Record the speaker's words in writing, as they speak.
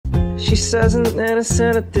She says in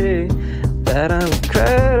insanity that I'm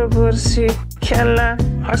incredible to see. Can't lie,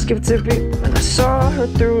 heart skipped a beat when I saw her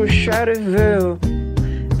through a shrouded veil.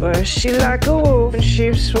 But she like a wolf in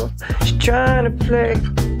sheep's wool. She trying to play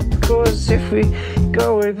cool as if we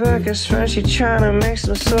go way back as friends. She trying to make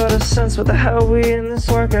some sort of sense. What the hell we in this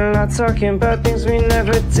working lot talking about things we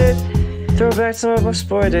never did. Throw back some of our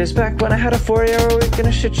sport days, back when I had a 40-hour week and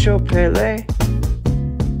a shit show Pele.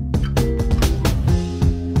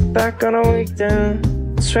 Back on a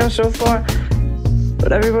weekend, swam so far,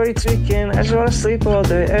 but everybody tweaking. I just wanna sleep all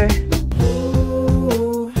day, eh?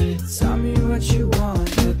 Ooh, tell me what you want.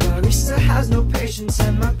 The barista has no patience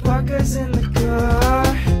and my parka's in the car.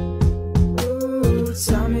 Ooh,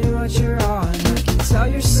 tell me what you're on. I can tell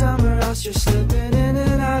you're somewhere else. You're slipping in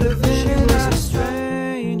and out of it. She was a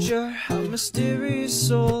stranger, a mysterious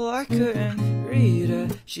soul. I couldn't read her.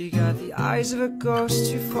 She got the eyes of a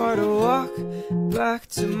ghost, too far to walk back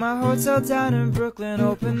to my hotel down in Brooklyn,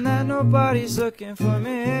 hoping that nobody's looking for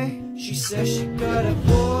me. She says she got a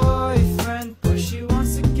boyfriend, but she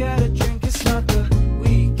wants to get a drink. It's not the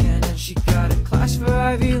weekend, and she got a class for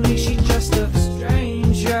Ivy League. She just a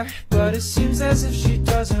stranger, but it seems as if she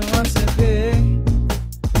doesn't want to be.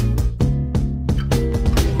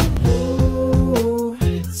 Ooh,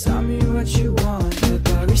 tell me what you want. The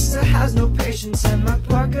barista has no patience and my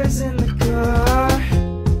parka's in the car.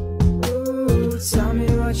 Ooh, tell me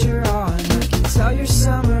what you're on. I can tell you're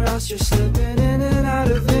somewhere else. You're slipping in and out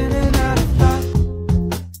of thought.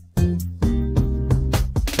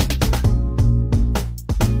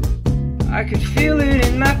 I could feel it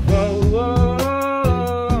in my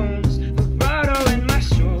bones, vibrato in my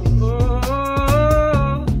soul.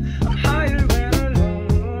 I'm higher when alone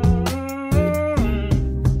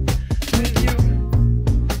with you,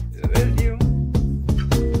 with you.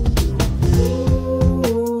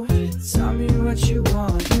 Ooh, tell me what you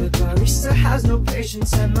want. The barista has no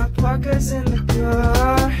patience and my parka's in the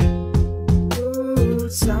car. Ooh,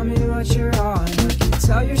 tell me what you're on. I can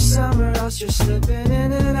tell you're somewhere else. You're slipping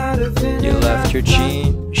in and out of it. You left your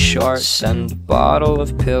jeans, shorts, and a bottle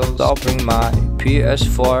of pills. I'll bring my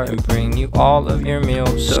PS4 and bring you all of your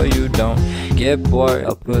meals so you don't get bored.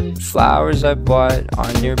 I'll put flowers I bought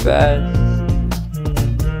on your bed.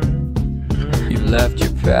 You left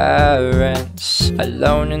your parents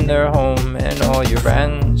alone in their home, and all your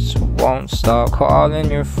friends won't stop calling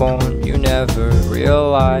your phone. You never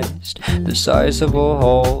realized the sizable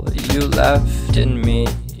hole you left in me.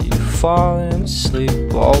 You've fallen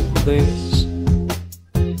asleep, oh please.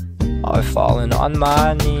 I've fallen on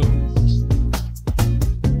my knees.